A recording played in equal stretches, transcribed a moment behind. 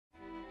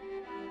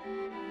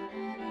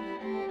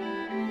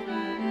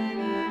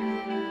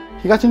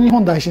東日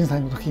本大震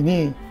災の時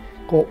に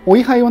こうお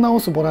位牌を直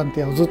すボラン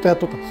ティアをずっとやっ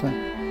とったんです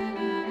ね。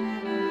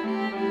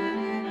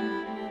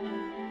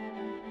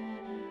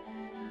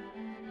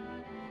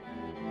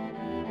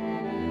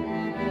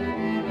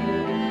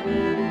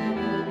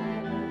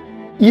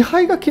位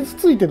牌が傷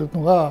ついてる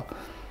のが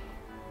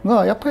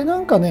やっぱりな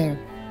んかね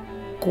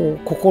こう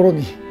心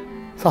に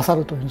刺さ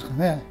るというんですか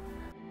ね。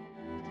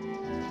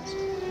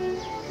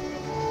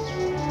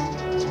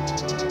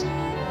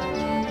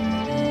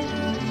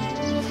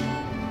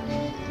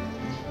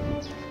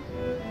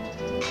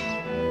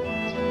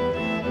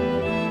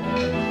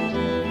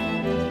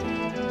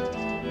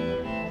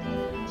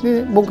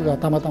で僕が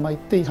たまたま行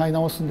って位牌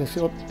直すんです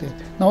よって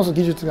直す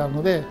技術がある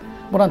ので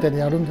ボランティアで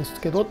やるんで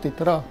すけどって言っ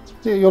たら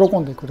で喜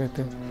んでくれ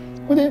て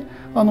それで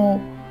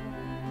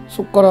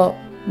そこから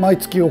毎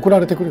月送ら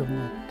れてくるように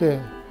なって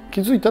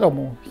気づいたら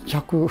もう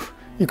100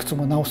いくつ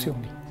も直すよ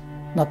うに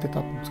なってた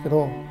んですけ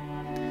ど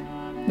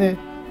で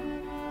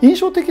印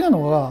象的な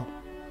のが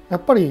や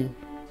っぱり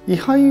位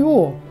牌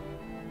を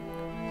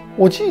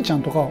おじいちゃ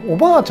んとかお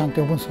ばあちゃんっ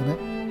て呼ぶんですよね。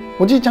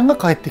おじいちゃんが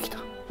帰ってきた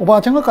おば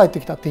あちゃんが帰って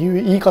きたってい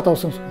う言い方を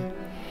するんですよね。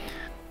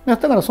だ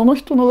からその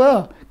人の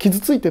が傷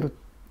ついてる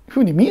ふ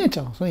うに見えち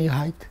ゃうんですね位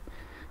牌って。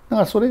だ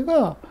からそれ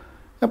が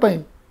やっぱ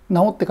り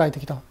治って帰って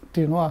きたって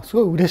いうのはす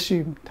ごい嬉しい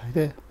みたい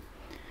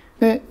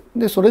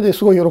でそれで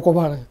すごい喜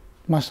ばれ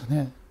ました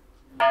ね。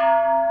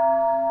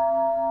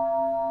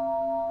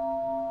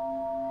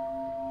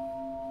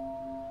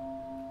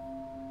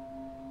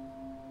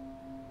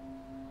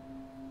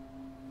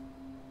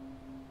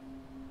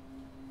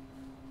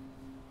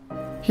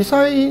被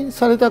災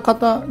された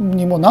方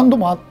にも何度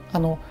も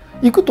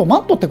行くと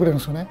待っとってくれるん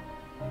ですよね。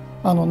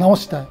直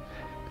し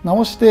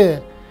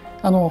て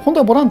本当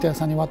はボランティア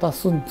さんに渡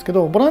すんですけ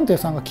どボランティア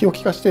さんが気を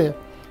利かして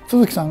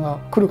Tsuzukiさんが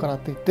来るからっ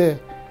て言って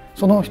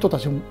その人た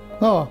ち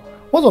がわ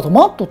ざわざ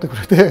待っとってく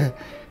れて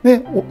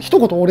で一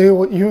言お礼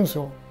を言うんです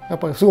よ。やっ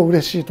ぱりすごい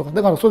嬉しいとか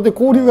だからそれで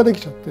交流がで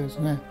きちゃってです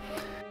ね。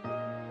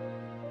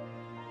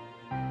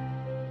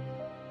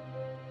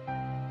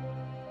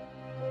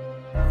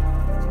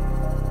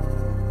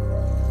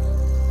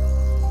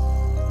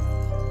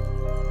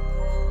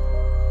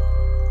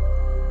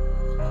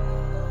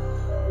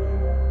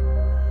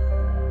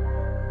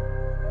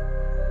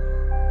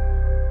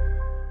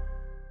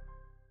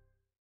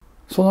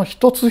その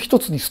一つ一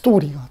つにストー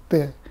リーがあっ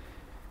て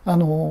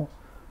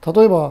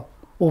例えば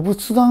お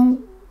仏壇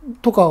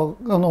とか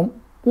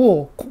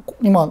を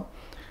今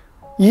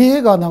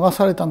家が流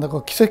されたんだか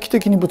ら奇跡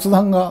的に仏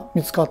壇が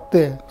見つかっ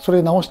てそ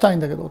れ直したいん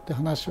だけどって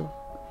話を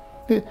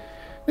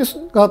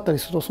があったり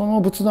するとその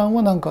仏壇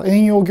はなんか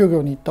遠洋漁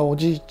業に行ったお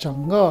じいちゃ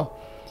んが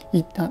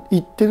行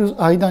ってる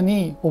間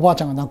におばあ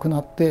ちゃんが亡くな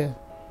って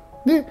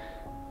で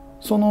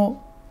その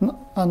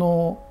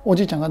お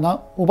じいちゃん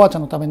がおばあちゃ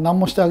んのために何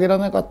もしてあげら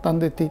れなかったん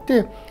でって言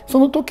ってそ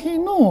の時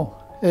の、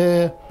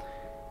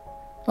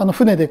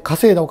船で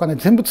稼いだお金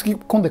全部つぎ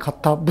込んで買っ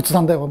た仏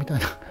壇だよみた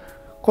いな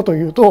ことを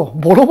言うと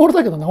ボロボロ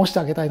だけど直して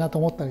あげたいなと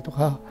思ったりと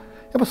かや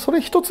っぱそ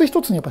れ一つ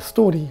一つにやっぱス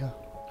トーリーが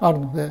ある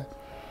ので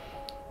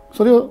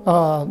それ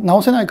を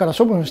直せないから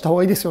処分した方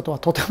がいいですよとは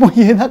とても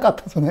言えなかっ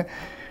たですよね。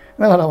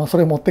だからそ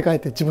れ持って帰っ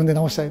て自分で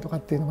直したりとかっ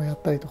ていうのもや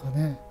ったりとか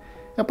ね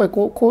やっぱり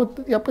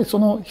やっぱりそ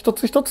の一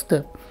つ一つっ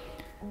て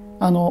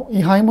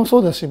位牌もそ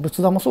うだし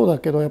仏壇もそうだ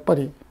けどやっぱ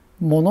り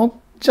物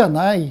じゃ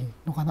ない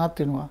のかなっ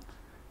ていうのは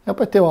やっ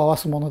ぱり手を合わ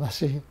すものだ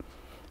し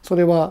そ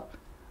れは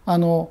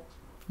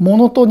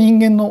物と人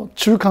間の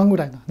中間ぐ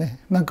らいなね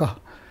なんか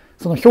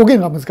その表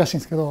現が難しいん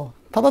ですけど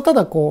ただた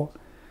だこう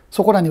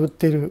そこらに売っ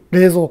ている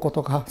冷蔵庫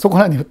とかそこ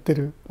らに売って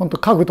る本当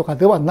家具とか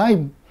ではな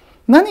い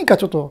何か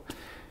ちょっと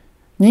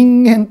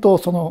人間と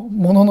その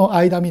物の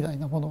間みたい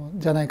なもの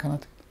じゃないかな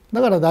と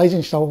だから大事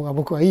にした方が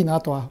僕はいい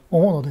なとは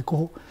思うので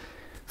こう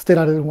捨て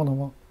られるもの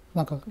も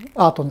なんか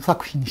アートの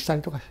作品にした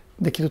りとか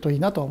できるといい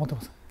なとは思って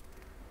ます。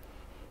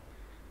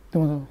で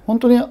も、ね、本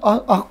当に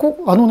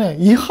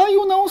位牌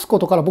を直すこ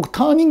とから僕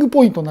ターニング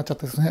ポイントになっちゃっ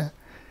てですね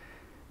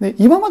で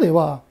今まで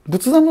は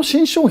仏壇の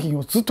新商品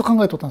をずっと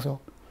考えとったんですよ。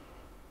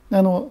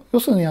要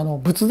するに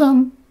仏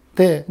壇っ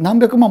て何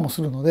百万も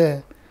するの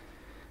で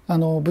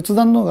仏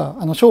壇のが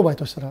商売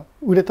としたら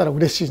売れたら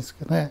嬉しいんです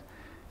けどね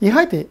位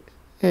牌っ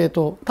て、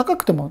高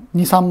くても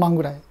 2,3 万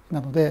ぐらいな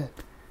ので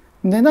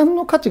値段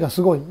の価値が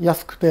すごい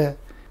安くて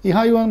位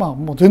牌は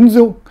もう全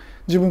然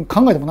自分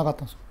考えてもなかっ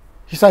たんですよ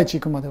被災地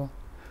行くまでは。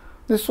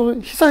で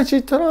被災地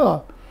行った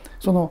ら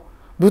その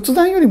仏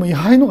壇よりも位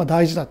牌のが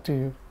大事だって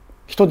いう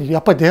人にや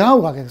っぱり出会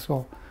うわけです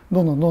よ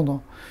どんど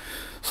ん。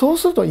そう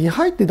すると位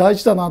牌って大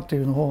事だなって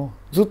いうのを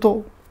ずっ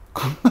と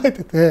考え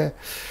てて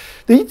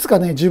でいつか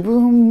ね自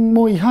分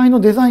も位牌の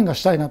デザインが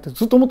したいなって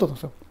ずっと思ってたん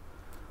ですよ。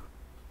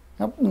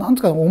なんで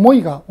すかね思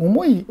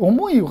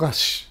い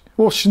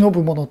を忍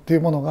ぶものってい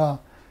うものが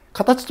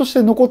形とし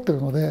て残ってる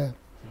ので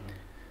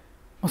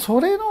そ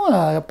れの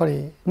はやっぱ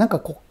りなんか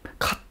だか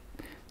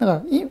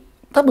ら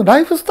多分ラ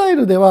イフスタイ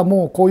ルでは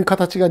もうこういう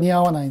形が似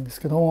合わないんです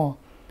けども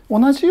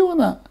同じよう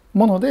な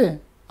もので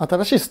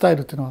新しいスタイ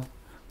ルっていうのは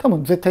多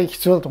分絶対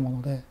必要だと思う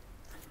ので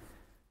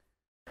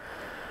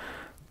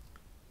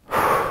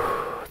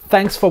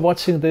Thanks for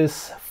watching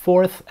this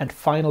fourth and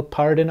final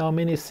part in our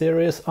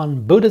mini-series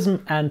on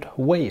Buddhism and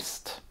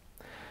waste.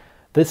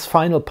 This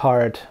final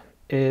part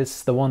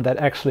is the one that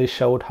actually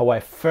showed how I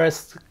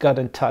first got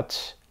in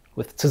touch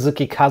with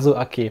Tsuzuki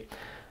Kazuaki.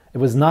 It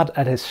was not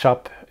at his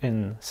shop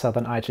in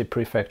southern Aichi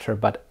prefecture,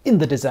 but in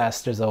the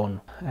disaster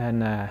zone.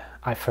 And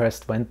I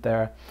first went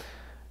there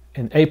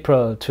in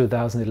April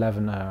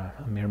 2011, a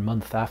mere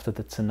month after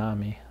the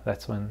tsunami.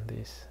 That's when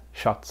these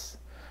shots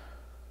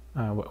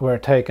were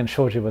taken.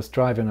 Shoji was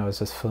driving, I was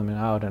just filming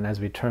out, and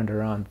as we turned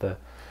around the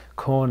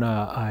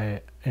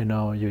corner,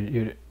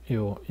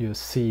 you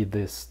see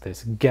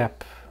this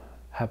gap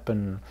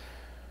happen,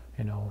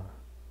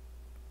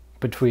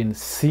 between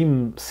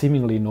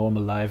seemingly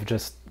normal life,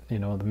 just the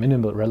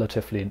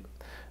relatively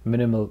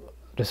minimal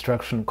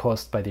destruction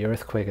caused by the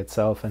earthquake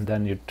itself, and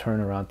then you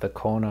turn around the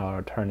corner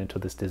or turn into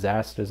this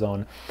disaster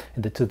zone,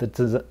 into the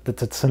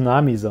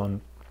tsunami zone,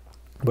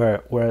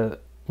 where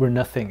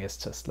nothing is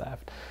just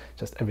left.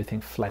 Just everything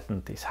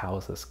flattened, these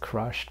houses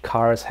crushed,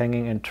 cars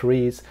hanging in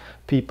trees,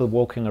 people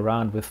walking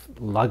around with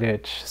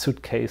luggage,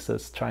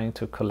 suitcases, trying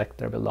to collect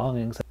their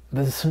belongings.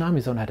 The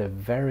tsunami zone had a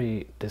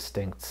very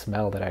distinct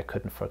smell that I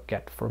couldn't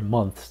forget for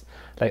months.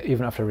 Like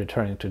even after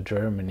returning to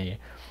Germany,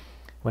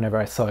 whenever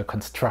I saw a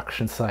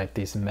construction site,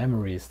 these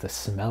memories, the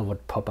smell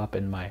would pop up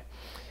in my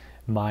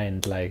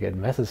mind, like it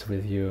messes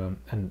with you.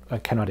 And I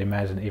cannot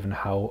imagine even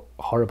how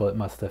horrible it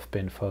must have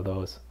been for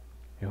those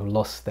who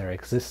lost their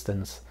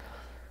existence.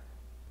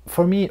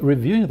 For me,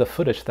 reviewing the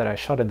footage that I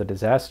shot in the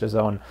disaster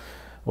zone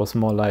was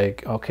more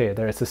like, okay,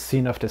 there is a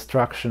scene of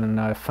destruction, and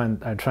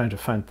I'm trying to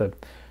find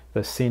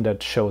the scene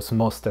that shows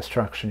most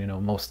destruction,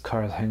 most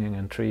cars hanging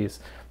in trees,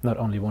 not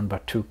only one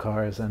but two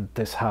cars, and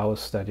this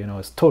house that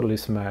is totally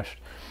smashed.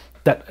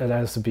 That it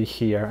has to be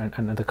here,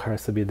 and the car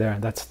has to be there,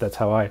 and that's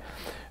how I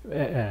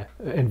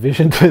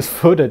envisioned this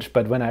footage.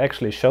 But when I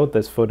actually showed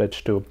this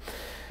footage to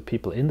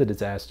people in the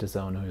disaster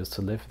zone who used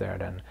to live there,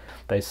 then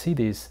they see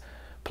these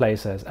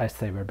places as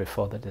they were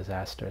before the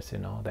disasters.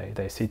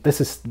 They see this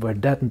is where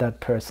that and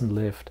that person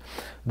lived,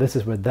 this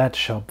is where that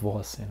shop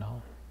was.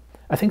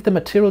 I think the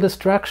material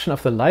destruction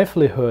of the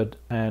livelihood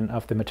and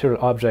of the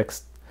material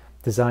objects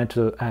designed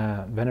to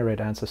venerate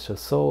ancestral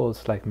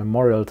souls, like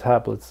memorial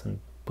tablets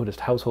and Buddhist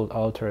household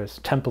altars,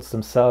 temples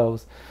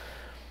themselves,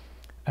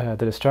 the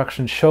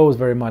destruction shows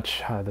very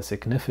much the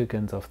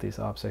significance of these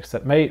objects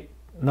that may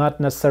not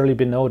necessarily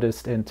be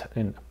noticed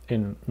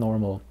in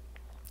normal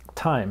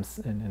times,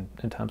 in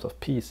times of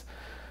peace.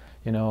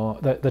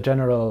 The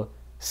general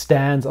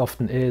stance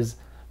often is,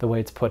 the way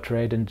it's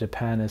portrayed in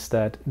Japan, is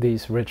that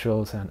these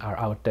rituals are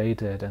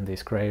outdated, and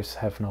these graves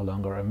have no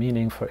longer a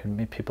meaning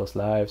in people's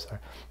lives,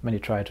 or many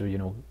try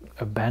to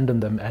abandon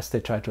them as they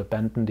try to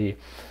abandon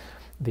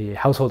the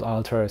household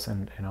altars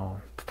and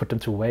put them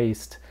to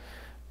waste.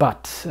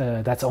 But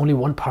that's only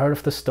one part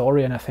of the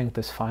story, and I think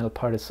this final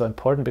part is so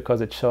important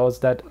because it shows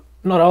that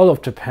not all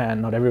of Japan,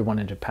 not everyone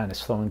in Japan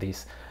is throwing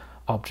these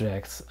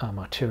objects,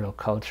 material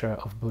culture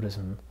of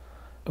Buddhism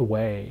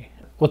away.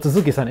 What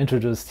Tsuzuki-san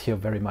introduced here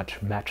very much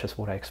matches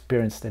what I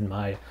experienced in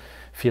my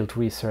field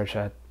research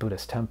at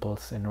Buddhist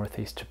temples in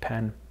northeast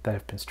Japan that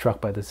have been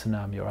struck by the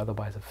tsunami or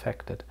otherwise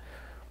affected.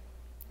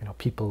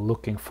 People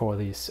looking for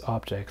these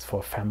objects,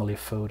 for family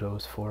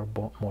photos, for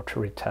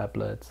mortuary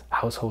tablets,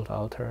 household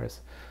altars,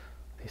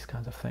 these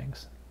kinds of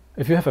things.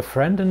 If you have a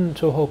friend in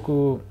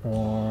Tohoku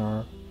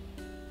or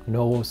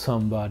know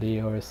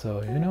somebody or so,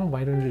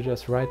 why don't you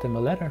just write them a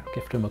letter,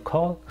 give them a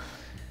call,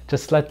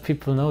 just let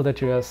people know that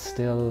you are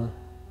still,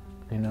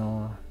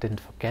 didn't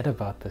forget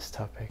about this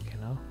topic,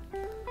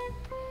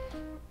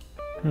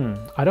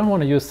 I don't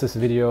want to use this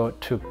video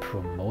to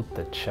promote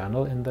the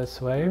channel in this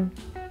way,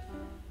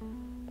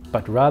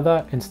 but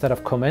rather, instead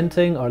of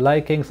commenting or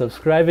liking,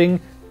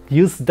 subscribing,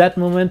 use that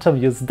momentum,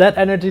 use that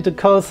energy to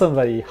call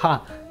somebody.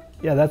 Ha!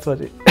 Yeah, that's what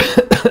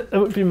that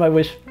would be my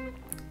wish.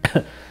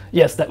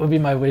 Yes, that would be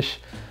my wish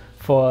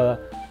for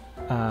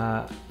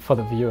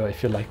the viewer.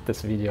 If you like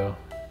this video,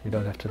 you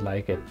don't have to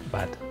like it,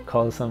 but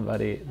call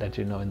somebody that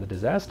you know in the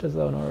disaster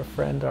zone, or a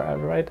friend, or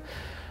outright,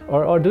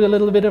 or do a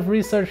little bit of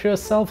research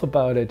yourself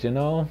about it,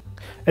 And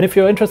if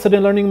you're interested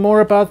in learning more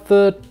about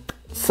the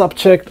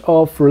subject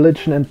of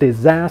religion and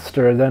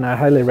disaster, then I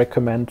highly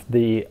recommend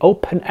the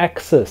open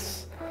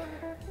access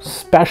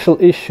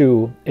special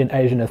issue in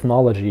Asian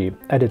Ethnology,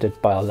 edited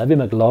by Levi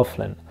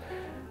McLaughlin,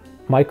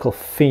 Michael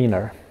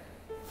Feener.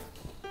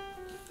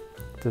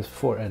 There's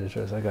 4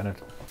 editors, I got it.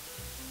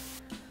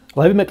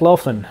 Levi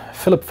McLaughlin,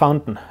 Philip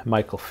Fountain,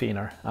 Michael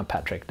Feener, and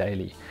Patrick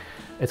Daly.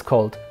 It's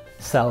called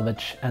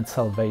Salvage and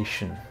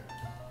Salvation,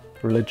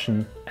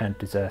 Religion and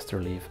Disaster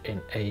Relief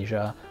in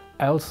Asia.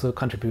 I also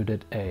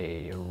contributed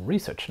a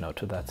research note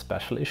to that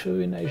special issue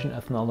in Asian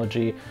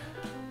Ethnology,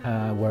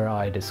 where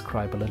I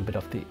describe a little bit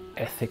of the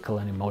ethical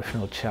and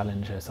emotional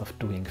challenges of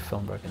doing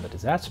film work in the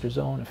disaster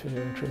zone, if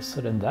you're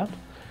interested in that.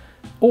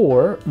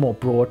 Or more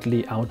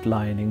broadly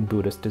outlining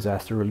Buddhist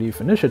disaster relief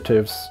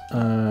initiatives.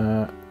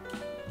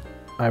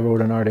 I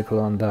wrote an article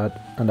on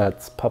that, and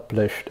that's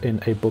published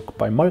in a book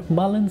by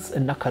Mullins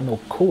and Nakano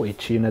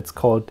Koichi, and it's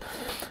called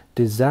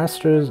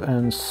Disasters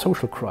and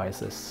Social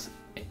Crisis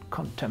in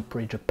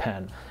Contemporary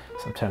Japan.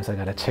 Sometimes I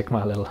gotta check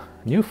my little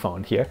new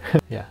phone here.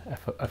 Yeah,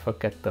 I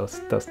forget those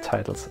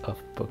titles of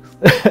books.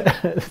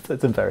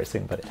 It's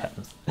embarrassing, but it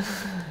happens.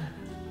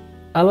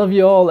 I love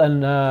you all,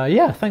 and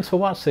yeah, thanks for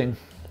watching.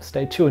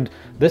 Stay tuned.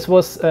 This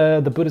was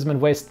the Buddhism and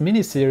Waste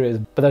mini-series,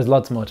 but there's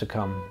lots more to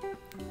come.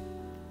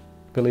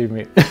 Believe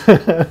me.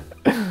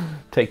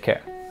 Take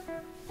care.